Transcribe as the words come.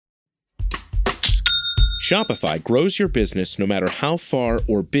Shopify grows your business no matter how far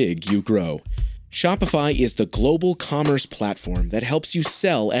or big you grow. Shopify is the global commerce platform that helps you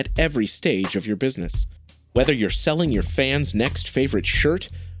sell at every stage of your business. Whether you're selling your fans' next favorite shirt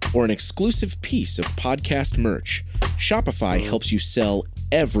or an exclusive piece of podcast merch, Shopify helps you sell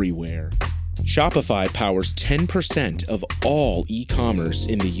everywhere. Shopify powers 10% of all e-commerce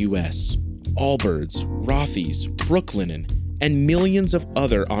in the U.S. Allbirds, Rothy's, Brooklinen, and millions of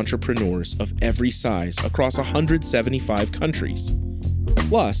other entrepreneurs of every size across 175 countries.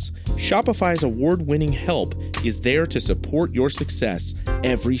 Plus, Shopify's award-winning help is there to support your success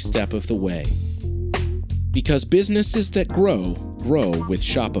every step of the way. Because businesses that grow, grow with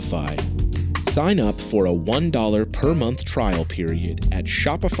Shopify. Sign up for a $1 per month trial period at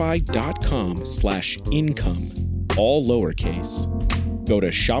shopify.com/income, all lowercase. Go to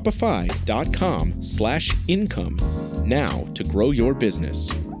shopify.com/income now to grow your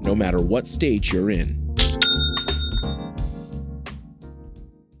business, no matter what stage you're in.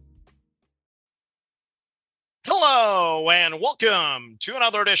 Hello, and welcome to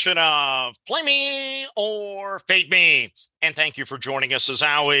another edition of Play Me or Fade Me. And thank you for joining us as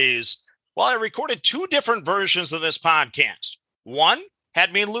always. Well, I recorded two different versions of this podcast. One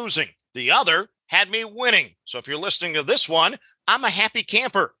had me losing. The other had me winning. So if you're listening to this one, I'm a happy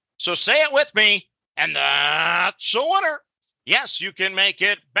camper. So say it with me, and that's a winner. Yes, you can make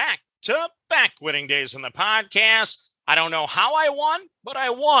it back-to-back winning days in the podcast. I don't know how I won, but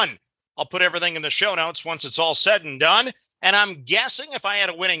I won. I'll put everything in the show notes once it's all said and done. And I'm guessing if I had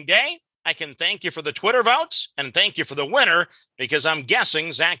a winning day, I can thank you for the Twitter votes and thank you for the winner, because I'm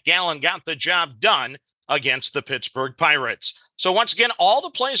guessing Zach Gallen got the job done against the Pittsburgh Pirates. So once again, all the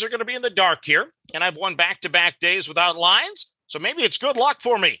plays are going to be in the dark here, and I've won back-to-back days without lines, so maybe it's good luck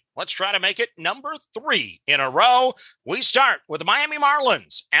for me. Let's try to make it number 3 in a row. We start with the Miami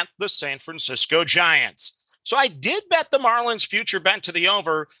Marlins at the San Francisco Giants. So I did bet the Marlins future bet to the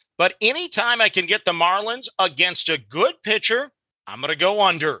over, but anytime I can get the Marlins against a good pitcher, I'm going to go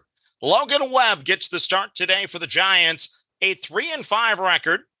under. Logan Webb gets the start today for the Giants, a 3-5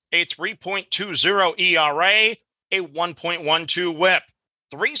 record, a 3.20 ERA, a 1.12 whip.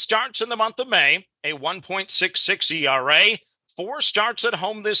 3 starts in the month of May, a 1.66 ERA, 4 starts at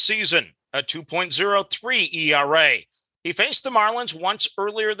home this season, a 2.03 ERA. He faced the Marlins once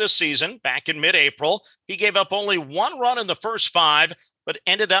earlier this season, back in mid-April. He gave up only 1 run in the first 5, but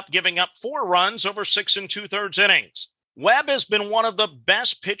ended up giving up 4 runs over 6 2/3 innings. Webb has been one of the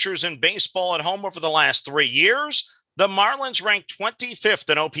best pitchers in baseball at home over the last 3 years. The Marlins ranked 25th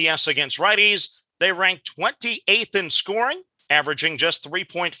in OPS against righties. They ranked 28th in scoring, averaging just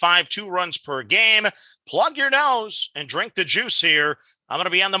 3.52 runs per game. Plug your nose and drink the juice here. I'm going to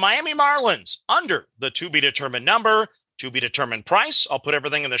be on the Miami Marlins under the to-be-determined number, to-be-determined price. I'll put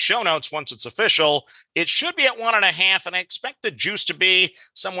everything in the show notes once it's official. It should be at 1.5, and I expect the juice to be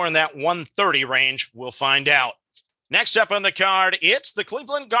somewhere in that 130 range. We'll find out. Next up on the card, it's the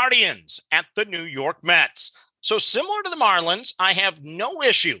Cleveland Guardians at the New York Mets. So similar to the Marlins, I have no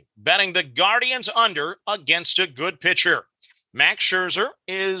issue betting the Guardians under against a good pitcher. Max Scherzer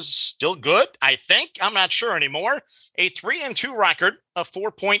is still good, I think. I'm not sure anymore. A 3-2 record, a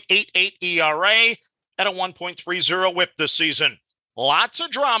 4.88 ERA, and a 1.30 whip this season. Lots of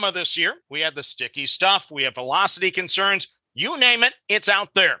drama this year. We had the sticky stuff. We have velocity concerns. You name it, it's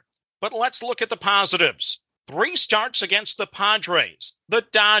out there. But let's look at the positives. 3 starts against the Padres, the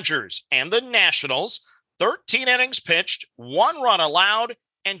Dodgers, and the Nationals. 13 innings pitched, 1 run allowed,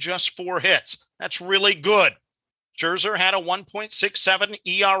 and just 4 hits. That's really good. Scherzer had a 1.67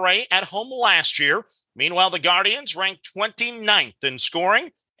 ERA at home last year. Meanwhile, the Guardians ranked 29th in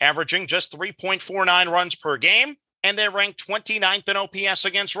scoring, averaging just 3.49 runs per game, and they ranked 29th in OPS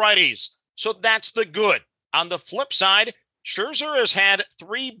against righties. So that's the good. On the flip side, Scherzer has had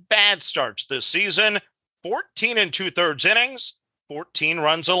 3 bad starts this season, 14 2/3 innings, 14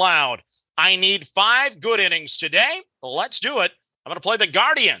 runs allowed. I need 5 good innings today. Let's do it. I'm going to play the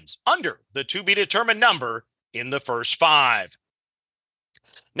Guardians under the to-be-determined number in the first 5.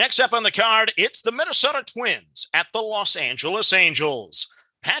 Next up on the card, it's the Minnesota Twins at the Los Angeles Angels.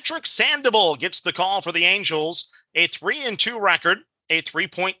 Patrick Sandoval gets the call for the Angels, a 3-2 record, a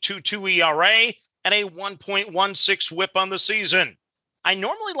 3.22 ERA, and a 1.16 whip on the season. I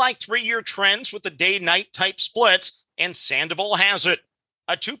normally like 3-year trends with the day-night type splits, and Sandoval has it.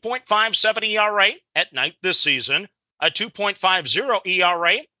 A 2.57 ERA at night this season, a 2.50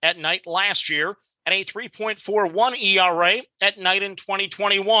 ERA at night last year, and a 3.41 ERA at night in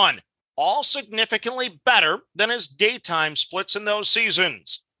 2021. All significantly better than his daytime splits in those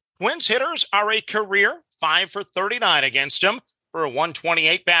seasons. Twins hitters are a career 5 for 39 against him, for a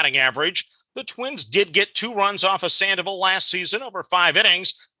 128 batting average. The Twins did get 2 runs off of Sandoval last season over 5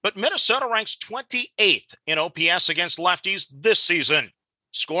 innings, but Minnesota ranks 28th in OPS against lefties this season.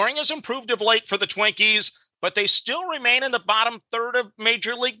 Scoring has improved of late for the Twinkies, but they still remain in the bottom third of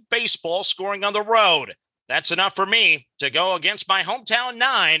Major League Baseball scoring on the road. That's enough for me to go against my hometown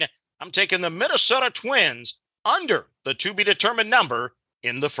 9. I'm taking the Minnesota Twins under the to-be-determined number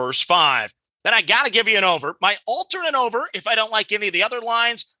in the first 5. Then I got to give you an over. My alternate over, if I don't like any of the other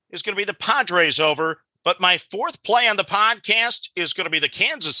lines, is going to be the Padres over. But my 4th play on the podcast is going to be the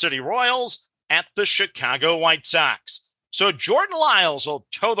Kansas City Royals at the Chicago White Sox. So Jordan Lyles will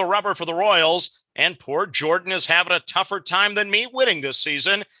toe the rubber for the Royals, and poor Jordan is having a tougher time than me winning this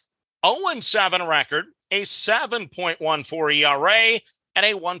season. 0-7 record, a 7.14 ERA, and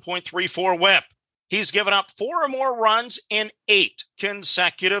a 1.34 whip. He's given up 4 or more runs in 8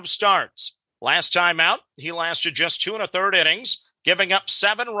 consecutive starts. Last time out, he lasted just 2 1/3 innings, giving up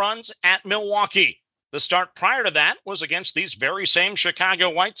 7 runs at Milwaukee. The start prior to that was against these very same Chicago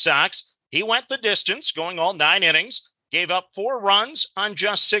White Sox. He went the distance, going all 9 innings, gave up 4 runs on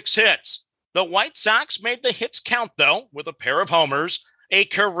just 6 hits. The White Sox made the hits count, though, with a pair of homers, a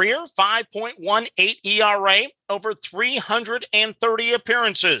career 5.18 ERA over 330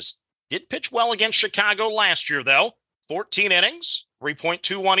 appearances. Did pitch well against Chicago last year, though. 14 innings,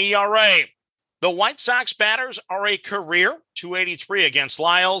 3.21 ERA. The White Sox batters are a career 283 against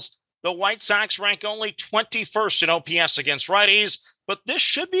Lyles. The White Sox rank only 21st in OPS against righties, but this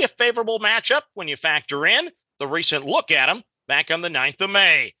should be a favorable matchup when you factor in the recent look at him back on the 9th of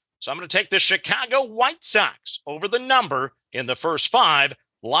May. So I'm going to take the Chicago White Sox over the number in the first 5,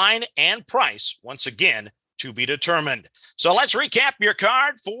 line and price, once again, to be determined. So let's recap your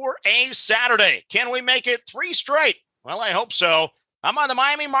card for a Saturday. Can we make it 3 straight? Well, I hope so. I'm on the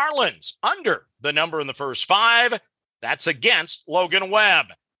Miami Marlins under the number in the first 5. That's against Logan Webb.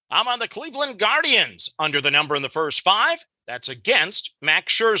 I'm on the Cleveland Guardians under the number in the first 5. That's against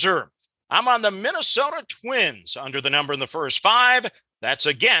Max Scherzer. I'm on the Minnesota Twins under the number in the first 5. That's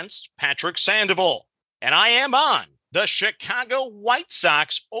against Patrick Sandoval. And I am on the Chicago White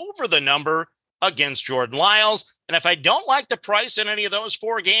Sox over the number against Jordan Lyles. And if I don't like the price in any of those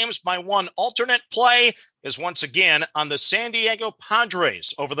 4 games, my one alternate play is once again on the San Diego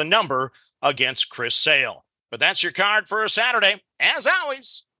Padres over the number against Chris Sale. But that's your card for a Saturday. As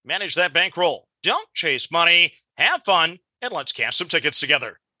always, manage that bankroll. Don't chase money. Have fun, and let's cash some tickets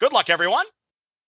together. Good luck, everyone.